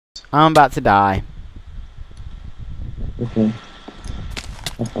I'm about to die. Okay.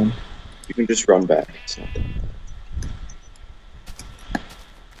 Have fun. You can just run back. It's not that.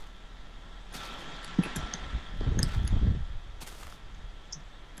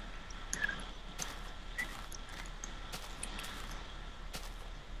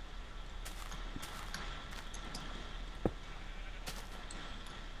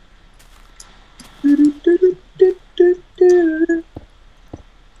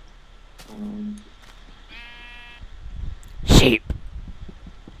 Sheep.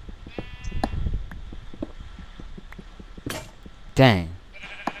 Dang.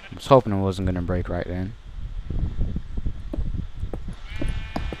 I was hoping it wasn't gonna break right then.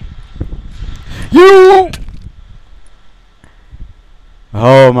 You!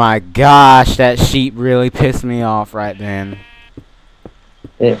 Oh my gosh, that sheep really pissed me off right then.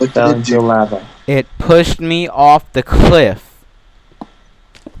 It fell into lava. It pushed me off the cliff.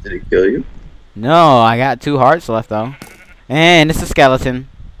 Did it kill you? No, I got 2 hearts left though. And it's a skeleton.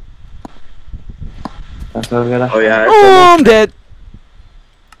 That's what I'm gonna. Oh yeah. Oh, I'm dead.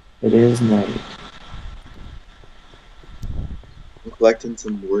 It is night. I'm collecting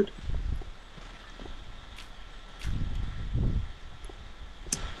some wood.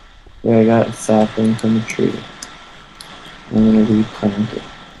 Yeah, I got a sapling from a tree. I'm gonna replant it.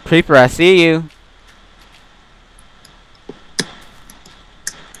 Creeper, I see you.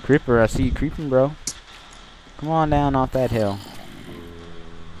 Creeper, I see you creeping, bro. Come on down off that hill.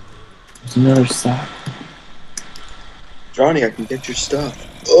 There's another sap. Johnny, I can get your stuff.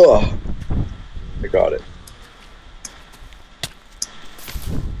 Ugh. I got it.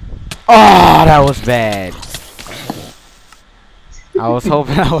 Oh, that was bad. I was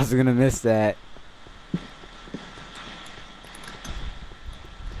hoping I wasn't gonna miss that.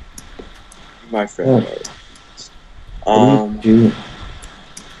 My friend. Dude,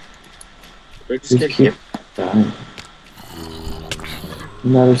 I just get hit. dying.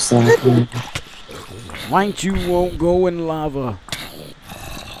 Another sapling. Why you won't go in lava?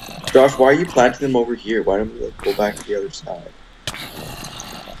 Josh, why are you planting them over here? Why don't we like, go back to the other side?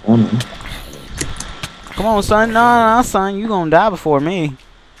 I don't know. Come on, son. No, son. You gonna die before me.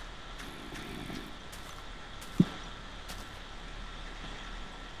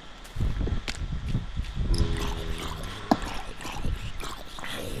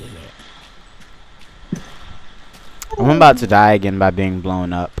 I'm about to die again by being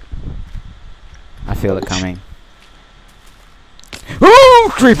blown up. I feel it coming. Ooh,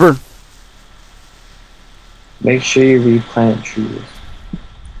 creeper! Make sure you replant trees.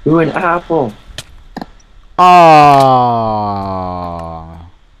 Ooh, an apple. Oh,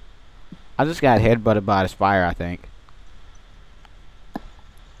 I just got headbutted by a spire, I think.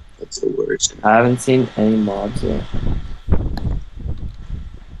 That's the worst. I haven't seen any mobs yet.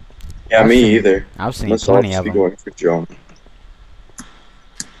 Yeah, me either. I've seen Must plenty also of be them. going for John.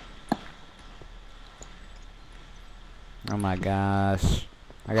 Oh my gosh.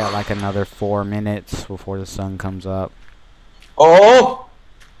 I got like another 4 minutes before the sun comes up. Oh!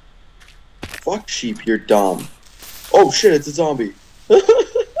 Fuck sheep, you're dumb. Oh shit, it's a zombie.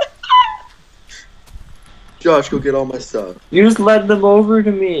 Josh, go get all my stuff. You just led them over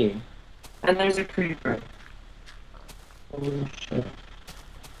to me. And there's a creeper. Holy shit.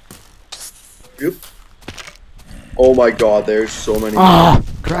 Yep. Oh my god, there's so many. Ah,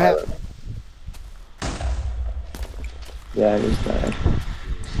 crap. Yeah, it is bad.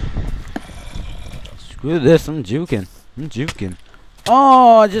 Screw this, I'm juking.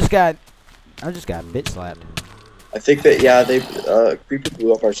 Oh, I just got bit slapped. I think that, yeah, they, creeper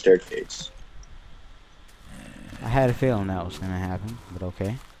blew up our staircase. I had a feeling that was gonna happen, but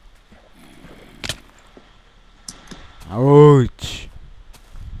okay. Ouch.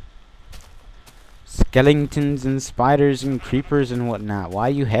 Skeletons and spiders and creepers and whatnot. Why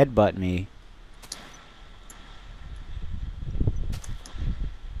you headbutt me?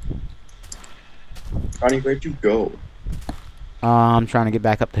 Ronnie, where'd you go? I'm trying to get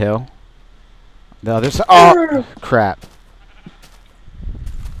back up the hill. The other side. Oh, crap.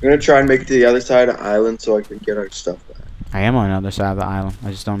 I'm gonna try and make it to the other side of the island so I can get our stuff back. I am on the other side of the island.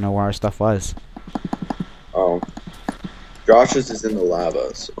 I just don't know where our stuff was. Oh. Josh's is in the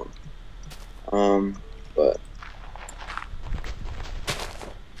lava, so. But.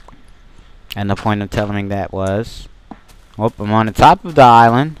 And the point of telling me that was... Oh, I'm on the top of the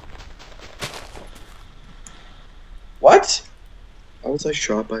island. What? How was I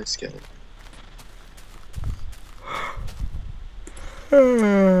shot by a skeleton?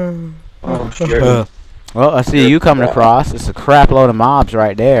 Oh shit. Well, I see you coming across. It's a crap load of mobs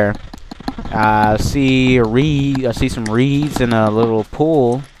right there. I see a reed. I see some reeds in a little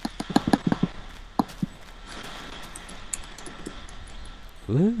pool.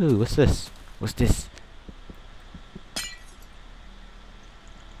 Ooh, what's this? What's this?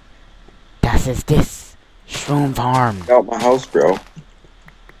 Das ist this. Shroom farm. Get out my house, bro.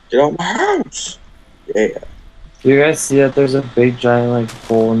 Get out my house. Yeah. Do you guys see that there's a big giant like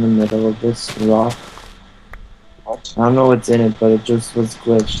hole in the middle of this rock? What? I don't know what's in it, but it just was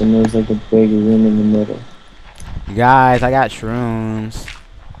glitched and there's like a big room in the middle. You guys, I got shrooms.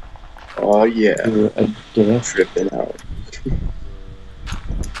 Oh yeah. You're a dick. Tripping out.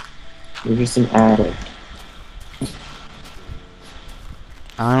 You're just an addict.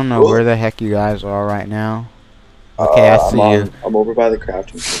 I don't know where the heck you guys are right now. Okay, I see you. I'm over by the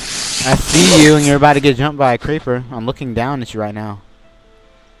crafting table. I see you, and you're about to get jumped by a creeper. I'm looking down at you right now.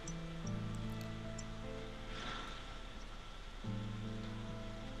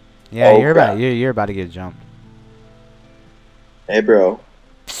 Yeah, Oh, you're crap. you're about to get jumped. Hey, bro.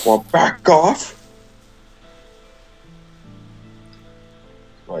 Want to back off?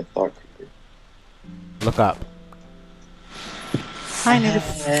 Oh, I thought creeper. Look up. Hi,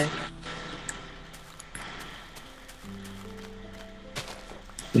 niggas.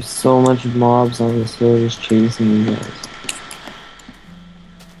 There's so much mobs on this hill just chasing you guys.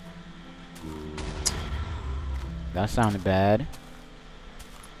 That sounded bad.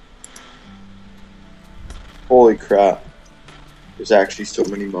 Holy crap. There's actually so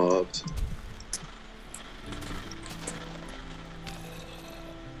many mobs.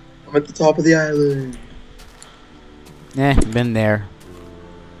 I'm at the top of the island. Eh, been there.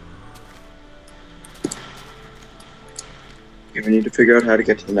 Okay, we need to figure out how to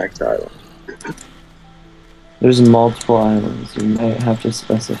get to the next island. There's multiple islands. You might have to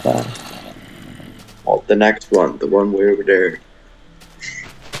specify. Oh, the next one. The one way over there.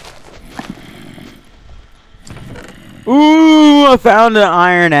 Ooh, I found an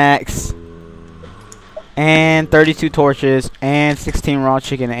iron axe. And 32 torches. And 16 raw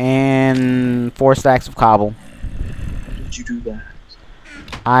chicken. And 4 stacks of cobble. How did you do that?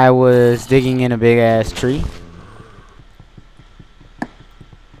 I was digging in a big ass tree.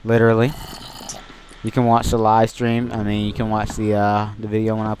 Literally. You can watch the live stream. I mean, you can watch the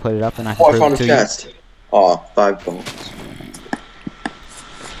video when I put it up, and I can Oh, I prove found it a to chest. Oh, 5 bones.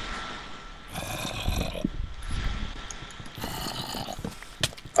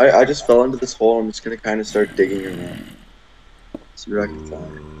 I just fell into this hole. I'm just gonna kind of start digging around. See what I can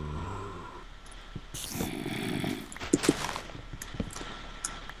find.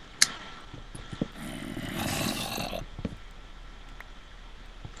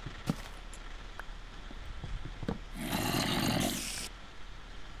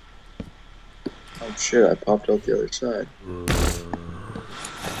 Oh shit, I popped out the other side.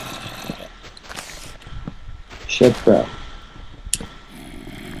 Shit, bro.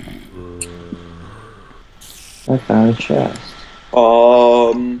 I found a chest.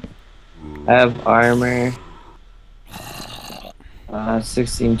 I have armor,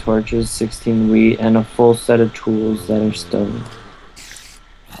 16 torches, 16 wheat, and a full set of tools that are stone.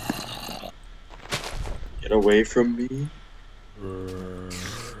 Get away from me.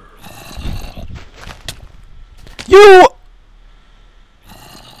 You!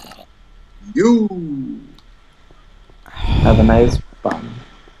 Have a nice bum.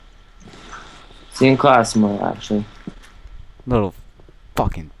 See you in class tomorrow, actually. Little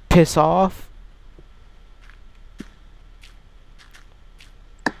fucking piss off.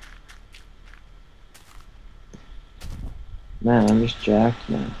 Man, I'm just jacked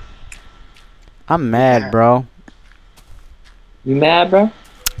now. I'm mad, bro. You mad, bro?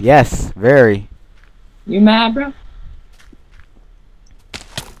 Yes, very. You mad, bro?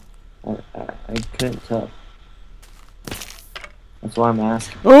 I couldn't tell. That's why I'm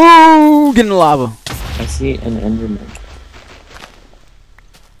asking. Ooh, get in the lava. I see an Enderman.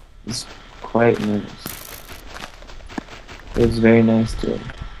 He's quite nice. It was very nice to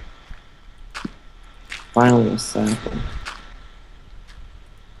him. Finally a sapling.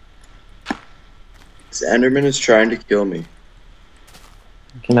 This Enderman is trying to kill me.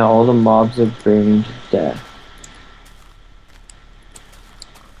 Okay, now all the mobs are burning to death.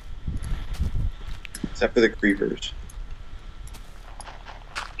 Except for the creepers.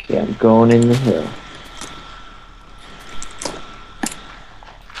 Okay, I'm going in the hill.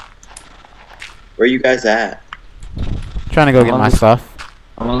 Where are you guys at? Trying to go get my stuff.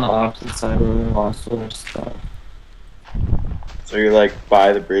 I'm on the opposite side where we lost all our stuff. So you're like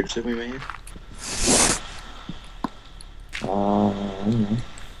by the bridge that we made? I don't know.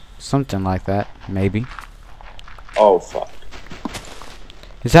 Something like that, maybe. Oh fuck.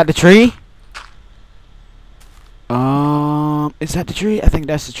 Is that the tree? Is that the tree? I think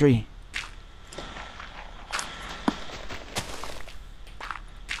that's the tree.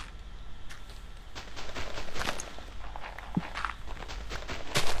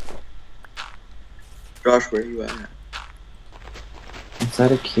 Josh, where are you at?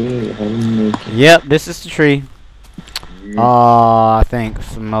 Inside a cave. I didn't make it. Yep, this is the tree. Mm. I think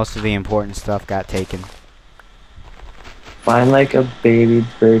most of the important stuff got taken. Find like a baby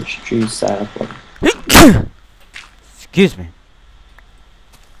birch tree sapling. Excuse me.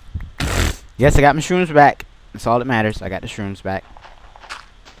 Yes, I got my shrooms back. That's all that matters. I got the shrooms back.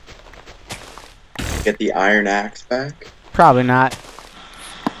 Get the iron axe back. Probably not.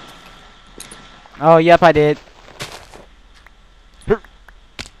 Oh, yep, I did.